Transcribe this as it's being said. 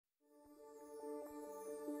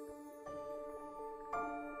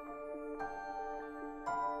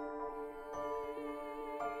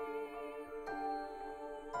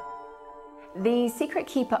The Secret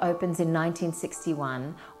Keeper opens in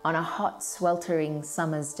 1961 on a hot, sweltering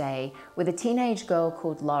summer's day with a teenage girl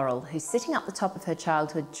called Laurel who's sitting up the top of her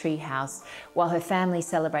childhood treehouse while her family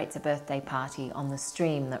celebrates a birthday party on the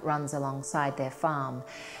stream that runs alongside their farm.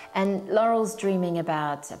 And Laurel's dreaming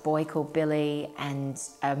about a boy called Billy and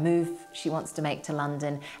a move she wants to make to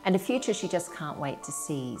London and a future she just can't wait to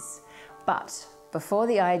seize. But before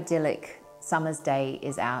the idyllic summer's day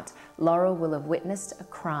is out, Laurel will have witnessed a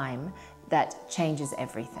crime that changes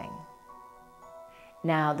everything.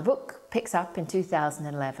 Now, the book picks up in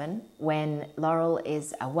 2011 when Laurel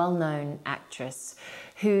is a well-known actress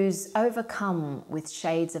who's overcome with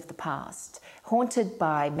shades of the past, haunted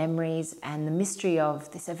by memories and the mystery of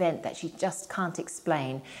this event that she just can't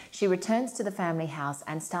explain. She returns to the family house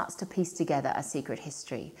and starts to piece together a secret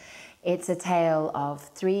history. It's a tale of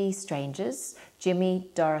three strangers, Jimmy,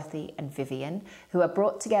 Dorothy and Vivian, who are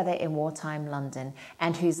brought together in wartime London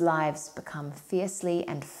and whose lives become fiercely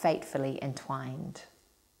and fatefully entwined.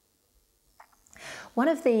 One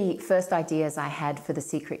of the first ideas I had for The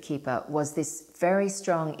Secret Keeper was this very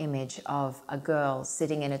strong image of a girl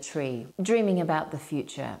sitting in a tree, dreaming about the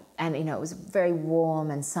future. And it was very warm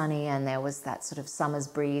and sunny, and there was that sort of summer's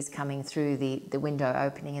breeze coming through the window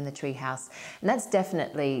opening in the treehouse. And that's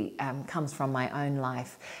definitely comes from my own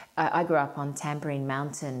life. I grew up on Tambourine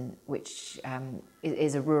Mountain, which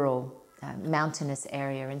is a rural mountainous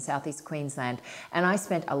area in southeast Queensland, and I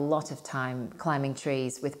spent a lot of time climbing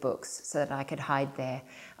trees with books so that I could hide there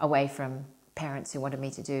away from parents who wanted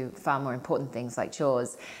me to do far more important things like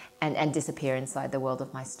chores and disappear inside the world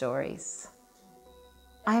of my stories.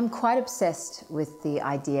 I am quite obsessed with the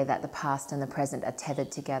idea that the past and the present are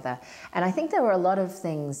tethered together, and I think there were a lot of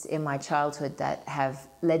things in my childhood that have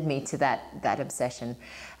led me to that obsession.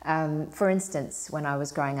 For instance, when I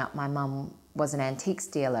was growing up, my mum was an antiques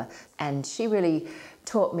dealer, and she really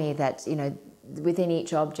taught me that, within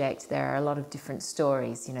each object there are a lot of different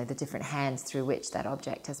stories, the different hands through which that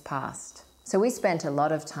object has passed. So we spent a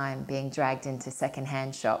lot of time being dragged into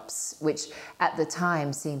second-hand shops, which at the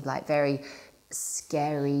time seemed like very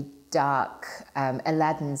scary, dark,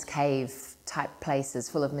 Aladdin's cave type places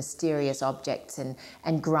full of mysterious objects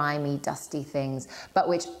and grimy, dusty things, but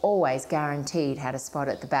which always guaranteed had a spot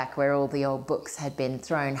at the back where all the old books had been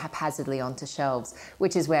thrown haphazardly onto shelves,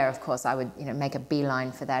 which is where, of course, I would make a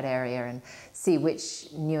beeline for that area and see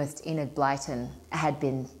which newest Enid Blyton had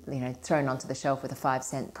been thrown onto the shelf with a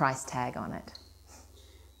 5-cent price tag on it.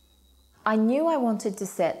 I knew I wanted to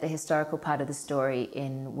set the historical part of the story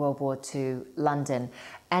in World War II London,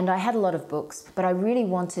 and I had a lot of books, but I really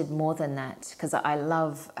wanted more than that because I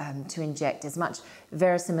love to inject as much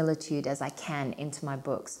verisimilitude as I can into my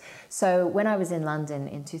books. So when I was in London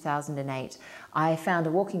in 2008, I found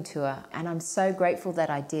a walking tour, and I'm so grateful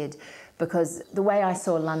that I did, because the way I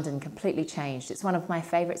saw London completely changed. It's one of my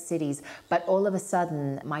favourite cities, but all of a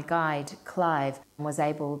sudden my guide, Clive, was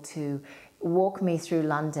able to walk me through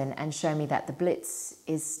London and show me that the Blitz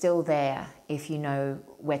is still there if you know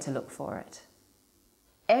where to look for it.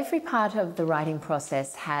 Every part of the writing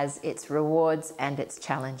process has its rewards and its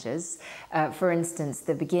challenges. For instance,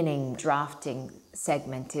 the beginning drafting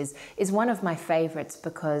segment is one of my favourites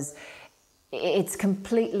because it's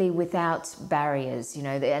completely without barriers,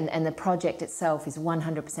 and the project itself is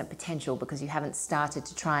 100% potential because you haven't started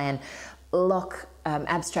to try and lock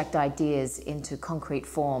abstract ideas into concrete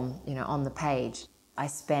form, on the page. I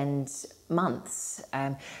spend months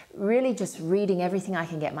really just reading everything I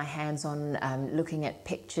can get my hands on, looking at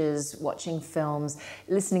pictures, watching films,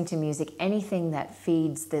 listening to music, anything that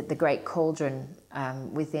feeds the great cauldron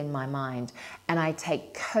within my mind. And I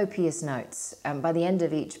take copious notes. By the end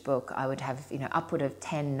of each book, I would have upward of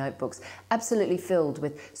 10 notebooks absolutely filled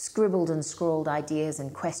with scribbled and scrawled ideas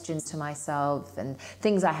and questions to myself and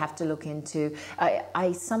things I have to look into.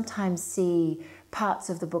 I sometimes see parts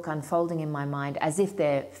of the book unfolding in my mind as if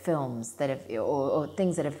they're films that have, or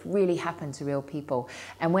things that have really happened to real people.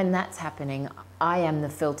 And when that's happening, I am the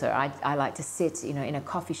filter. I like to sit, in a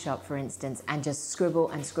coffee shop, for instance, and just scribble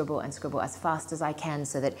and scribble and scribble as fast as I can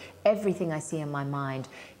so that everything I see in my mind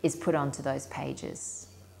is put onto those pages.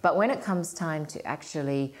 But when it comes time to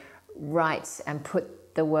actually write and put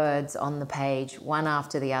the words on the page, one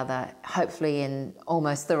after the other, hopefully in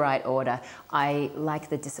almost the right order, I like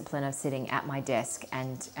the discipline of sitting at my desk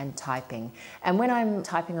and typing. And when I'm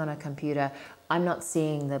typing on a computer, I'm not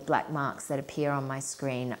seeing the black marks that appear on my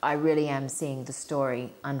screen. I really am seeing the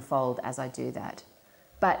story unfold as I do that.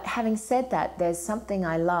 But having said that, there's something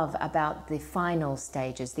I love about the final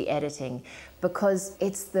stages, the editing, because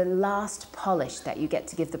it's the last polish that you get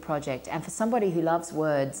to give the project. And for somebody who loves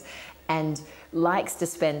words and likes to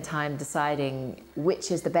spend time deciding which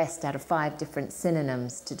is the best out of 5 different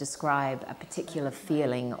synonyms to describe a particular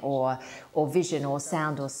feeling or vision or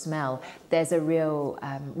sound or smell, there's a real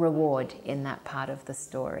reward in that part of the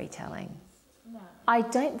storytelling. I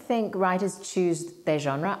don't think writers choose their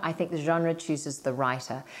genre. I think the genre chooses the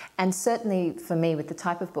writer. And certainly for me, with the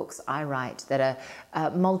type of books I write that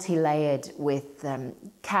are multi-layered with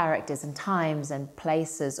characters and times and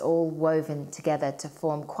places all woven together to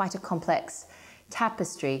form quite a complex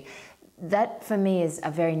tapestry, that for me is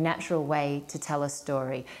a very natural way to tell a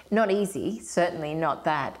story. Not easy, certainly not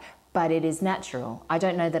that, but it is natural. I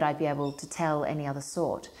don't know that I'd be able to tell any other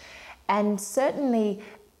sort. And certainly,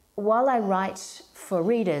 while I write for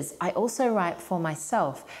readers, I also write for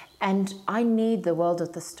myself, and I need the world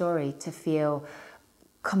of the story to feel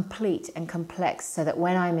complete and complex so that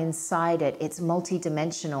when I'm inside it, it's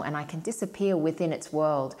multi-dimensional and I can disappear within its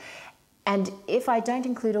world. And if I don't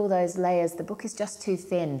include all those layers, the book is just too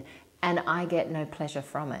thin and I get no pleasure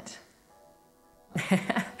from it.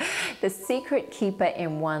 The Secret Keeper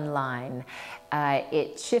in one line.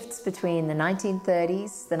 It shifts between the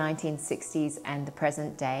 1930s, the 1960s, and the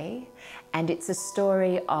present day. And it's a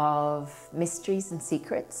story of mysteries and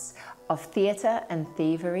secrets, of theatre and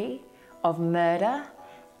thievery, of murder,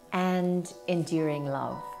 and enduring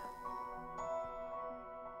love.